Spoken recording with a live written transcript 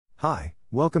Hi,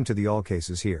 welcome to the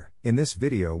AllCasesHere. In this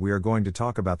video we are going to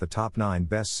talk about the top 9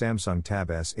 best Samsung Tab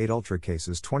S8 Ultra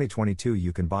cases 2022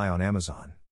 you can buy on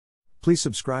Amazon. Please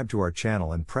subscribe to our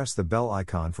channel and press the bell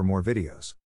icon for more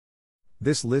videos.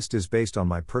 This list is based on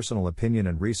my personal opinion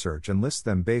and research and lists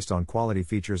them based on quality,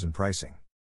 features and pricing.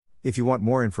 If you want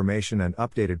more information and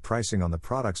updated pricing on the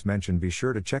products mentioned, be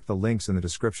sure to check the links in the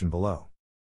description below.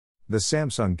 The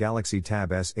Samsung Galaxy Tab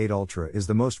S8 Ultra is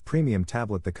the most premium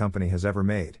tablet the company has ever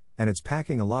made, and it's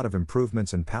packing a lot of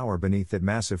improvements and power beneath that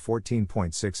massive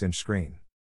 14.6-inch screen.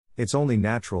 It's only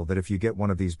natural that if you get one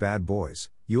of these bad boys,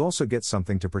 you also get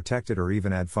something to protect it or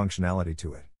even add functionality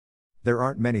to it. There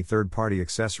aren't many third-party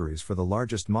accessories for the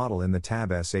largest model in the Tab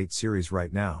S8 series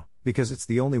right now, because it's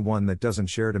the only one that doesn't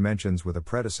share dimensions with a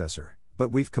predecessor,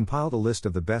 but we've compiled a list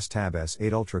of the best Tab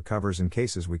S8 Ultra covers and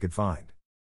cases we could find.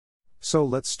 So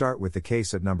let's start with the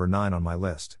case at number 9 on my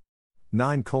list.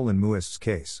 9:Muist's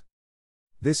case.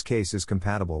 This case is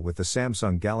compatible with the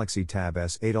Samsung Galaxy Tab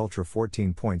S8 Ultra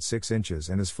 14.6 inches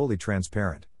and is fully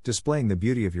transparent, displaying the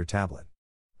beauty of your tablet.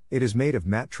 It is made of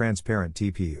matte transparent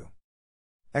TPU.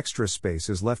 Extra space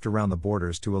is left around the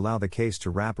borders to allow the case to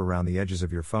wrap around the edges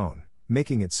of your phone,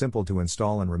 making it simple to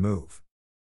install and remove.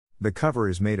 The cover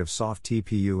is made of soft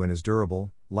TPU and is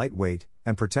durable, lightweight,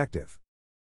 and protective.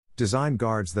 Design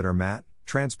guards that are matte,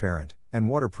 transparent, and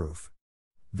waterproof.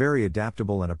 Very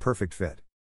adaptable and a perfect fit.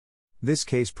 This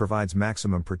case provides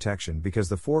maximum protection because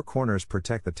the 4 corners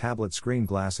protect the tablet screen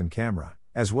glass and camera,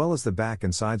 as well as the back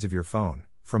and sides of your phone,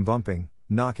 from bumping,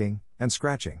 knocking, and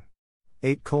scratching.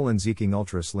 8:Zeeking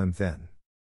Ultra Slim Thin.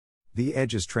 The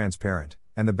edge is transparent,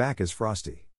 and the back is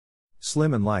frosty.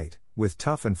 Slim and light, with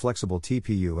tough and flexible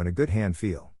TPU and a good hand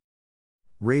feel.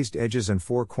 Raised edges and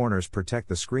 4 corners protect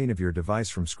the screen of your device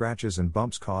from scratches and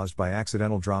bumps caused by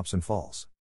accidental drops and falls.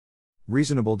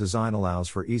 Reasonable design allows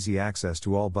for easy access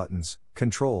to all buttons,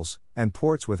 controls, and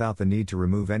ports without the need to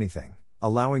remove anything,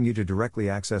 allowing you to directly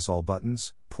access all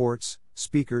buttons, ports,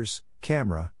 speakers,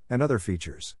 camera, and other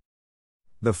features.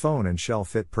 The phone and shell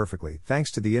fit perfectly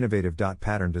thanks to the innovative dot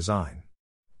pattern design.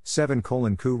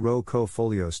 7:Ku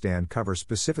Folio stand cover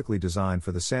specifically designed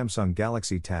for the Samsung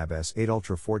Galaxy Tab S8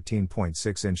 Ultra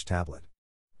 14.6-inch tablet.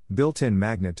 Built-in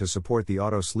magnet to support the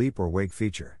auto sleep or wake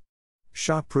feature.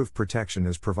 Shockproof protection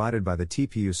is provided by the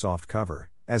TPU soft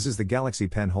cover, as is the Galaxy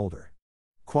Pen holder.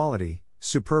 Quality,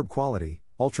 superb quality,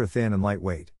 ultra thin and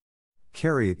lightweight.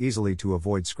 Carry it easily to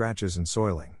avoid scratches and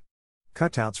soiling.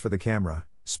 Cutouts for the camera,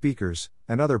 speakers,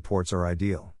 and other ports are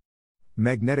ideal.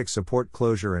 Magnetic support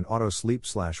closure and auto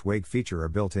sleep/wake feature are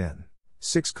built in.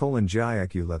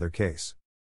 6:GIEQ leather case.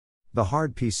 The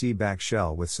hard PC back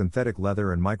shell with synthetic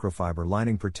leather and microfiber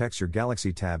lining protects your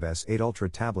Galaxy Tab S8 Ultra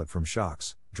tablet from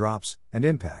shocks, drops, and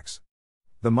impacts.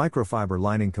 The microfiber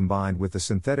lining combined with the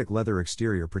synthetic leather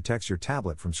exterior protects your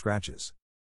tablet from scratches.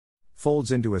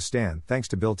 Folds into a stand thanks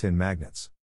to built-in magnets.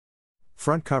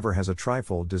 Front cover has a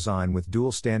trifold design with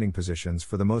dual standing positions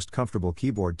for the most comfortable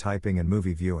keyboard typing and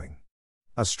movie viewing.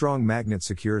 A strong magnet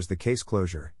secures the case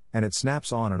closure, and it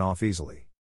snaps on and off easily.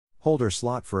 Holder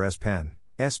slot for S Pen.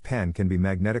 S Pen can be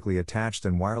magnetically attached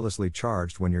and wirelessly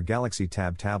charged when your Galaxy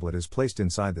Tab tablet is placed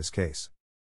inside this case.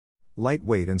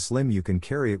 Lightweight and slim, you can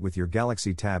carry it with your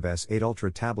Galaxy Tab S8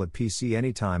 Ultra tablet PC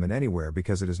anytime and anywhere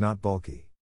because it is not bulky.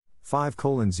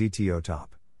 5:ZTO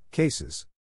top cases.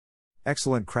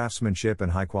 Excellent craftsmanship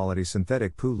and high-quality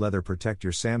synthetic PU leather protect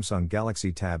your Samsung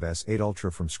Galaxy Tab S8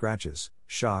 Ultra from scratches,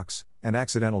 shocks, and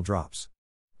accidental drops.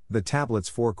 The tablet's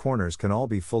 4 corners can all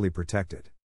be fully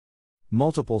protected.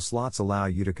 Multiple slots allow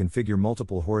you to configure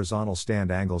multiple horizontal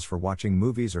stand angles for watching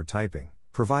movies or typing,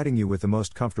 providing you with the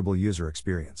most comfortable user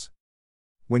experience.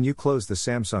 When you close the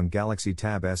Samsung Galaxy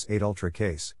Tab S8 Ultra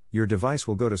case, your device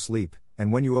will go to sleep,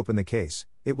 and when you open the case,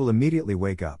 it will immediately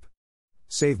wake up.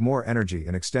 Save more energy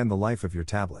and extend the life of your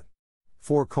tablet.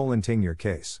 4:Tingyour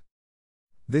case.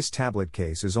 This tablet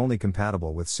case is only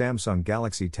compatible with Samsung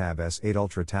Galaxy Tab S8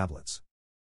 Ultra tablets.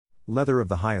 Leather of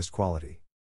the highest quality.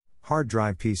 Hard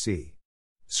drive PC.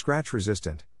 Scratch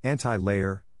resistant,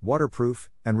 anti-layer, waterproof,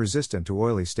 and resistant to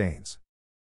oily stains.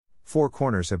 4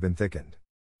 corners have been thickened.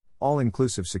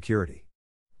 All-inclusive security.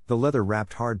 The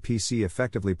leather-wrapped hard PC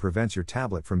effectively prevents your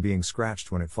tablet from being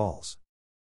scratched when it falls.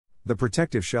 The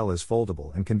protective shell is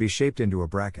foldable and can be shaped into a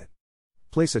bracket.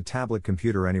 Place a tablet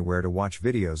computer anywhere to watch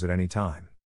videos at any time.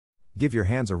 Give your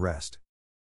hands a rest.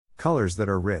 Colors that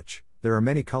are rich, there are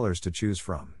many colors to choose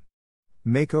from.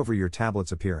 Make over your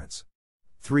tablet's appearance.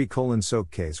 3:Soak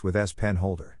case with S Pen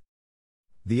holder.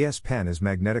 The S Pen is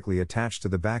magnetically attached to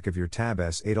the back of your Tab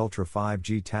S8 Ultra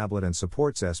 5G tablet and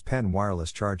supports S Pen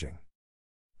wireless charging.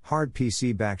 Hard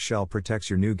PC back shell protects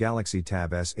your new Galaxy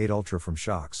Tab S8 Ultra from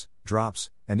shocks, drops,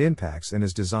 and impacts and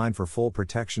is designed for full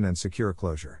protection and secure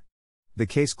closure. The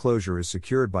case closure is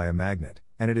secured by a magnet,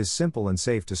 and it is simple and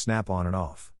safe to snap on and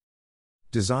off.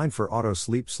 Designed for auto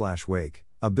sleep/wake,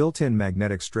 a built-in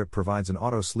magnetic strip provides an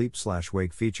auto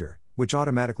sleep/wake feature, which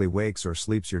automatically wakes or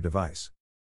sleeps your device.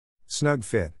 Snug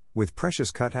fit, with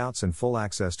precious cutouts and full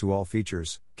access to all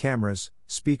features, cameras,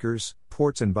 speakers,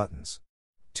 ports and buttons.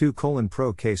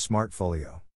 2:Pro Case Smart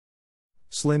Folio.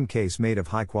 Slim case made of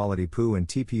high-quality PU and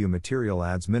TPU material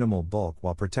adds minimal bulk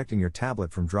while protecting your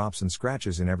tablet from drops and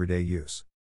scratches in everyday use.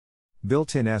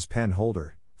 Built-in S Pen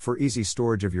holder, for easy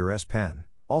storage of your S Pen,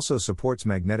 also supports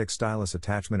magnetic stylus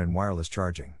attachment and wireless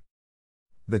charging.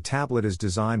 The tablet is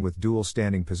designed with dual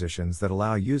standing positions that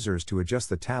allow users to adjust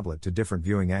the tablet to different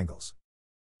viewing angles.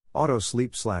 Auto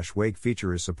sleep/wake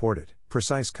feature is supported,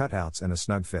 precise cutouts and a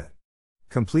snug fit.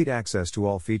 Complete access to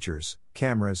all features,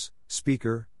 cameras,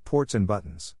 speaker, ports and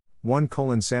buttons. 1: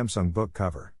 Samsung book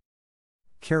cover.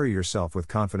 Carry yourself with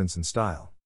confidence and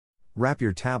style. Wrap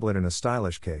your tablet in a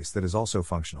stylish case that is also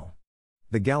functional.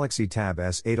 The Galaxy Tab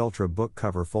S8 Ultra book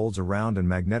cover folds around and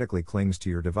magnetically clings to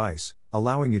your device,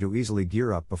 allowing you to easily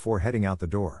gear up before heading out the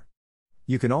door.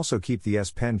 You can also keep the S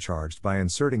Pen charged by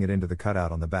inserting it into the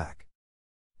cutout on the back.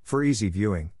 For easy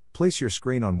viewing, place your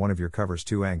screen on one of your cover's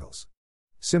two angles.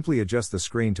 Simply adjust the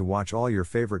screen to watch all your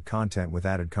favorite content with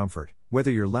added comfort,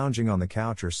 whether you're lounging on the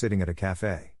couch or sitting at a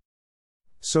cafe.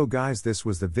 So guys, this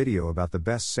was the video about the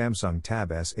best Samsung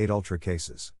Tab S8 Ultra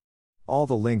cases. All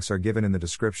the links are given in the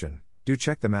description, do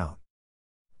check them out.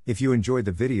 If you enjoyed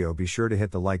the video, be sure to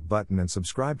hit the like button and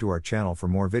subscribe to our channel for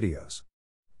more videos.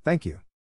 Thank you.